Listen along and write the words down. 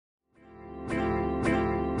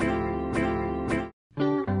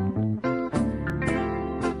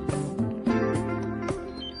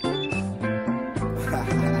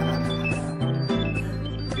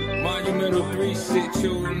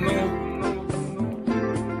you know.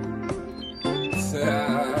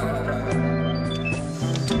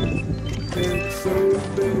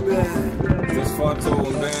 Just far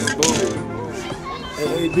told bamboo.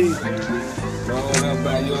 Hey, AB. Rolled up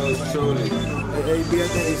by yours truly. Hey, AB, I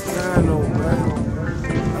think it's time though, man.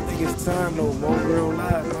 I think it's time though, more real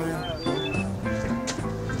life, man.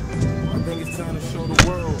 I think it's time to show the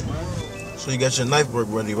world, man. So you got your knife work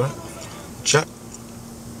ready, right? Chuck?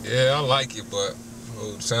 Yeah, I like it, but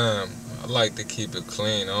whole time, I like to keep it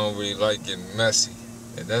clean. I don't really like getting messy.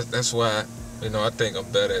 And that's why, I think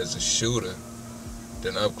I'm better as a shooter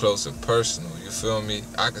than up close and personal. You feel me?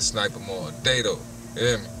 I can snipe them all day though. You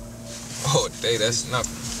hear me? All day, that's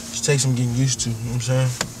nothing. Just take some getting used to, you know what I'm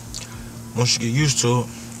saying? Once you get used to it,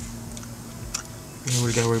 you ain't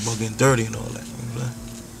really gotta worry about getting dirty and all that, you know what I'm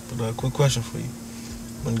saying? But quick question for you.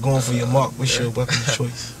 When you're going for your mark, what's your weapon of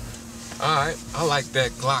choice? Alright, I like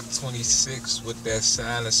that Glock 26 with that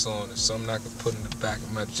silence on it, something I can put in the back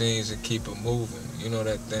of my jeans and keep it moving. You know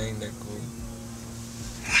that thing that goes.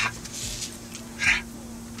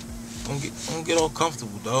 Don't get all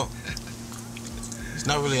comfortable, dog. It's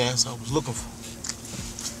not really the answer I was looking for.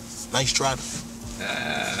 Nice try.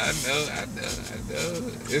 I know.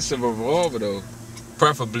 It's a revolver though.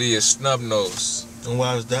 Preferably a snub nose. And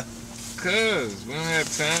why is that? Cause we don't have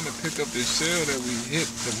time to pick up the shell that we hit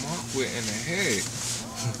the mark with in the head.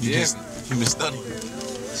 You been studying.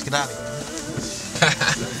 Let's get out of here.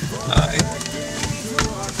 Alright.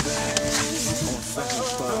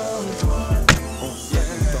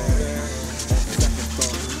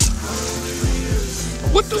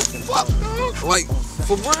 What the fuck, dog? Like,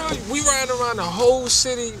 for real, we riding around the whole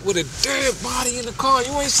city with a dead body in the car.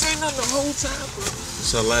 You ain't saying nothing the whole time, bro.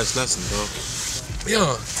 It's our last lesson, dog.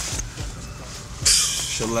 Yeah.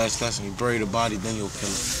 It's your last lesson. You bury the body, then you'll kill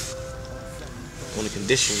it. On the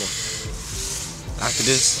condition, though. After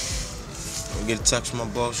this, I'm gonna get a text from my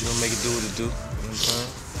boss. You gonna make it do what it do. You know what I'm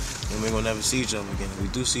saying? And we're gonna never see each other again. If we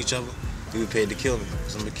do see each other, you be paid to kill me.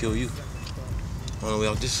 Because I'm gonna kill you. On the way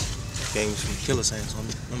out this game's from killer's hands,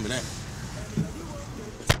 homie. Remember that.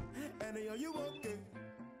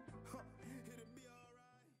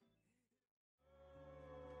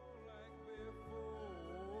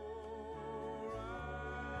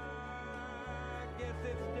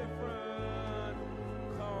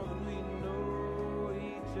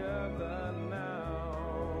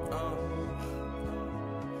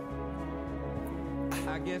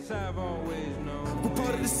 I guess I've always known. What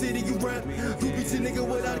part of the city you rap? Who beat your nigga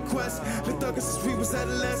without a quest? The thuggers since we was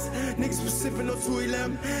adolescent. Niggas was sipping on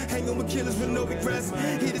 211. Hanging with killers with no regrets.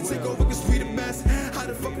 Here to take over cause we the best. How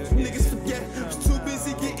the fuck you niggas forget? Was too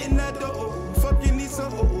busy getting that dough. Fucking these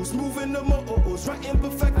O's. Moving them O's. Writing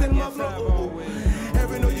perfecting my flow.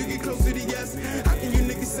 Every know you get close to the yes. How can you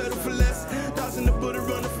niggas settle for less? Dodging the bullet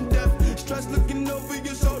running from death. Stress looking over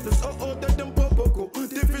your shoulders. That them popo.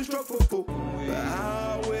 Different stroke for. But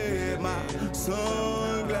I wear my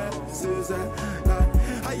sunglasses at night.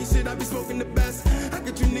 How you shit I be smoking the best? How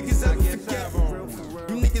could you niggas ever forget?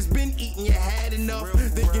 You niggas been eating, you had enough.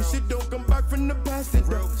 Thinking shit don't come back from the past. It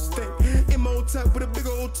don't stink. M.O. tech with a big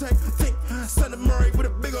old check. Think Son of Murray with a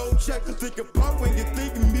big old check. Think about when you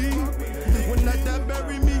think of me. When I die,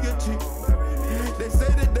 bury me a G. They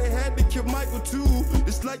say that they had to kill Michael too.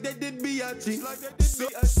 It's like they did B.I.G. So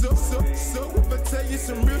if I tell you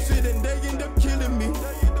some real shit and they end up killing me,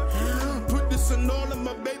 put this on all of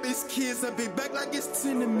my baby's kids. I'll be back like it's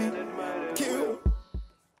 10 of me. Kill.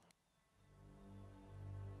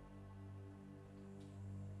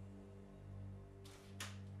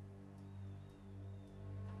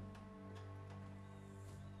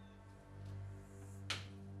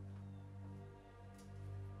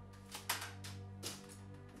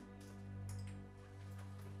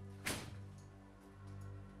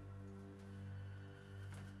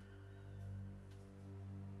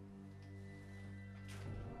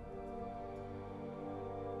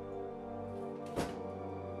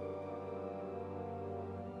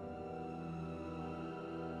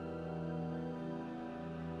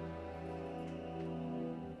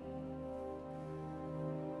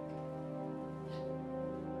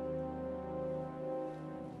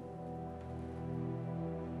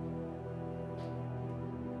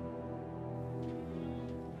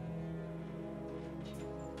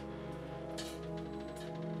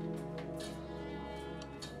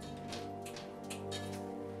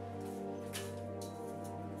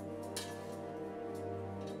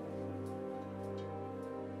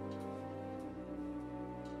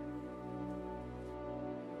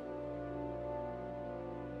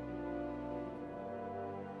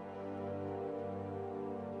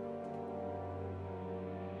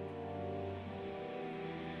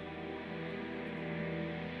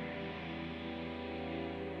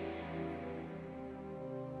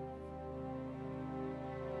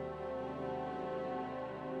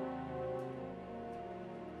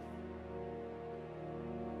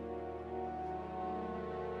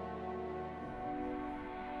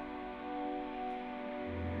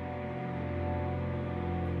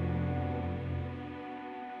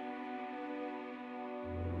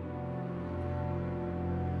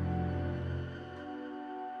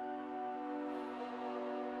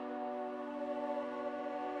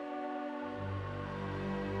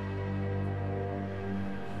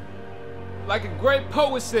 like a great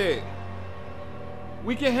poet said,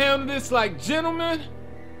 we can handle this like gentlemen,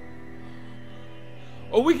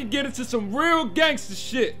 or we can get into some real gangster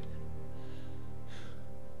shit.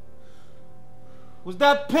 Was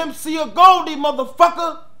that Pimp C or Goldie,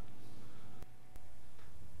 motherfucker?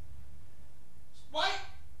 White?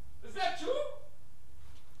 Is that you?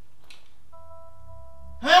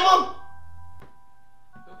 Hammer?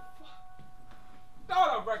 The fuck?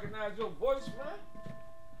 Thought I recognized your voice, man.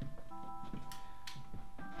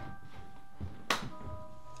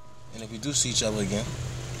 And if we do see each other again,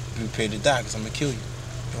 be prepared to die, because I'm going to kill you.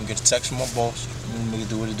 You're going to get a text from my boss. You're going to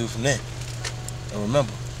do what it do from there. And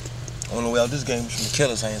remember, the only way out this game is from the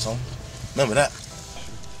killer's hands, homie. Remember that.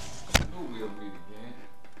 I knew we'll meet again.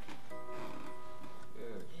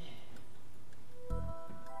 Yeah.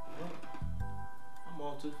 I'm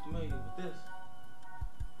all too familiar with this.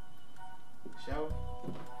 Shower?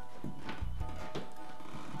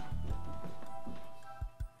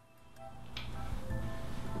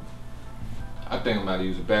 I think I'm about to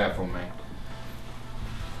use the bathroom, man.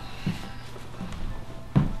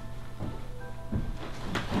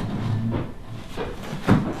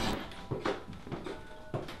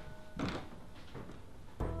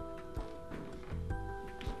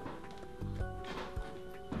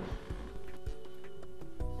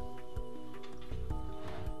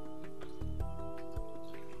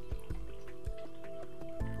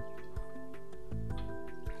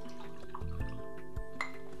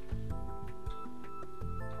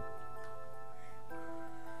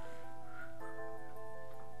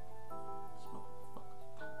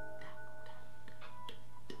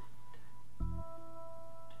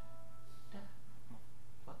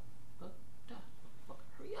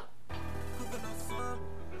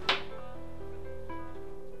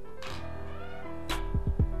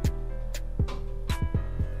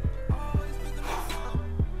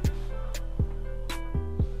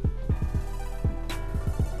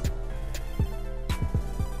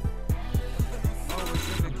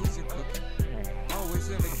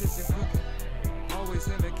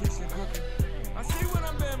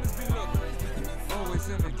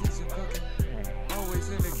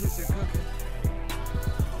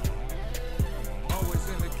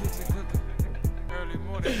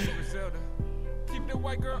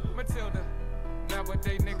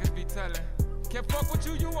 Nowadays niggas be telling, can't fuck with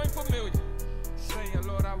you, you ain't familiar. Saying,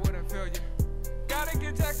 Lord, I wouldn't fail you. Gotta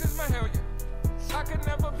get taxes, my hell yeah. I could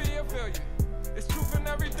never be a failure. It's truth in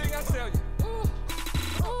everything I tell you. Ooh,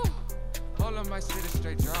 ooh. All of my shit is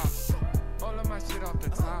straight drops. All of my shit off the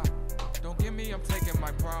top. Don't give me, I'm taking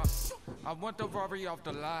my props. I want the Rari off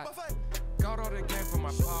the lot. Got all the game from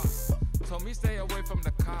my pops. Told me stay away from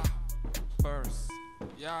the cop first.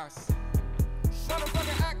 Yes.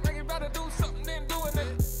 Motherfucker act like he better do something than doing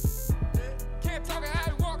it. Can't talk and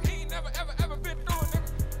how he walk, he ain't never ever been through it,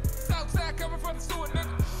 nigga. Southside coming from the sewer, nigga.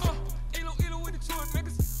 Ealu with the truant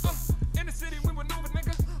niggas. In the city we maneuver,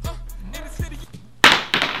 nigga. In the city.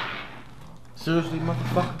 Seriously,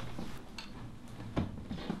 motherfucker?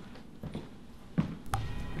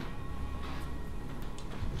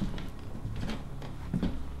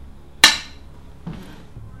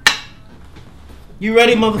 You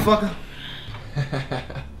ready, motherfucker?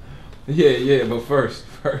 Yeah, but first.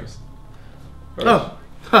 Oh,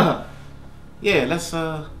 yeah, let's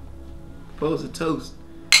propose a toast.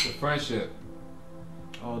 The friendship.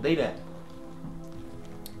 All day that.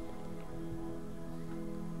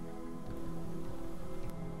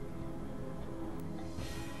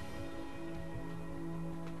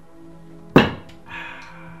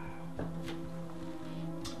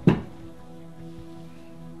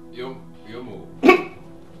 Your move.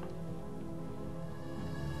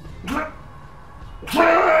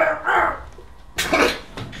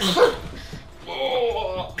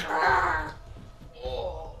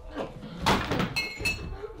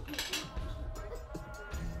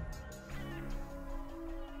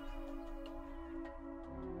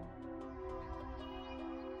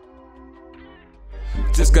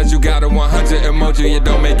 Just cause you got a 100 emoji, it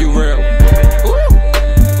don't make you real. Ooh.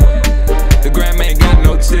 The gram ain't got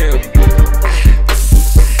no chill.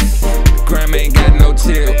 Gram ain't got no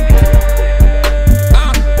chill.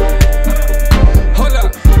 Hold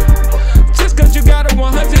up. Just cause you got a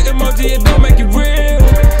 100 emoji, it don't make you real.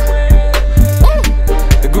 Ooh.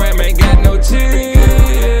 The gram ain't got no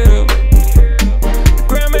chill.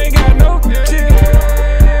 Gram ain't got no chill.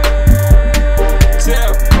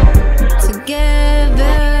 Chill.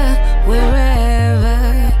 Together, wherever,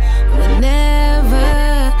 whenever,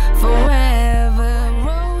 forever.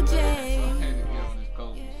 Road, yeah.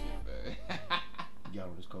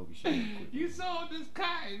 sold this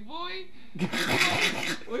cotton, boy.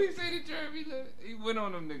 What he say to Jeremy? He went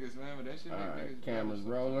on them niggas, man. But that shit make niggas. Cameras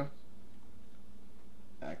rolling.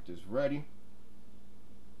 Actors ready.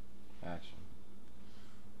 Action.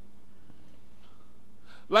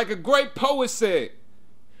 Like a great poet said,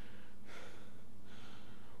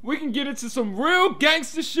 we can get into some real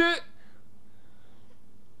gangster shit,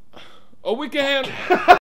 or we can handle.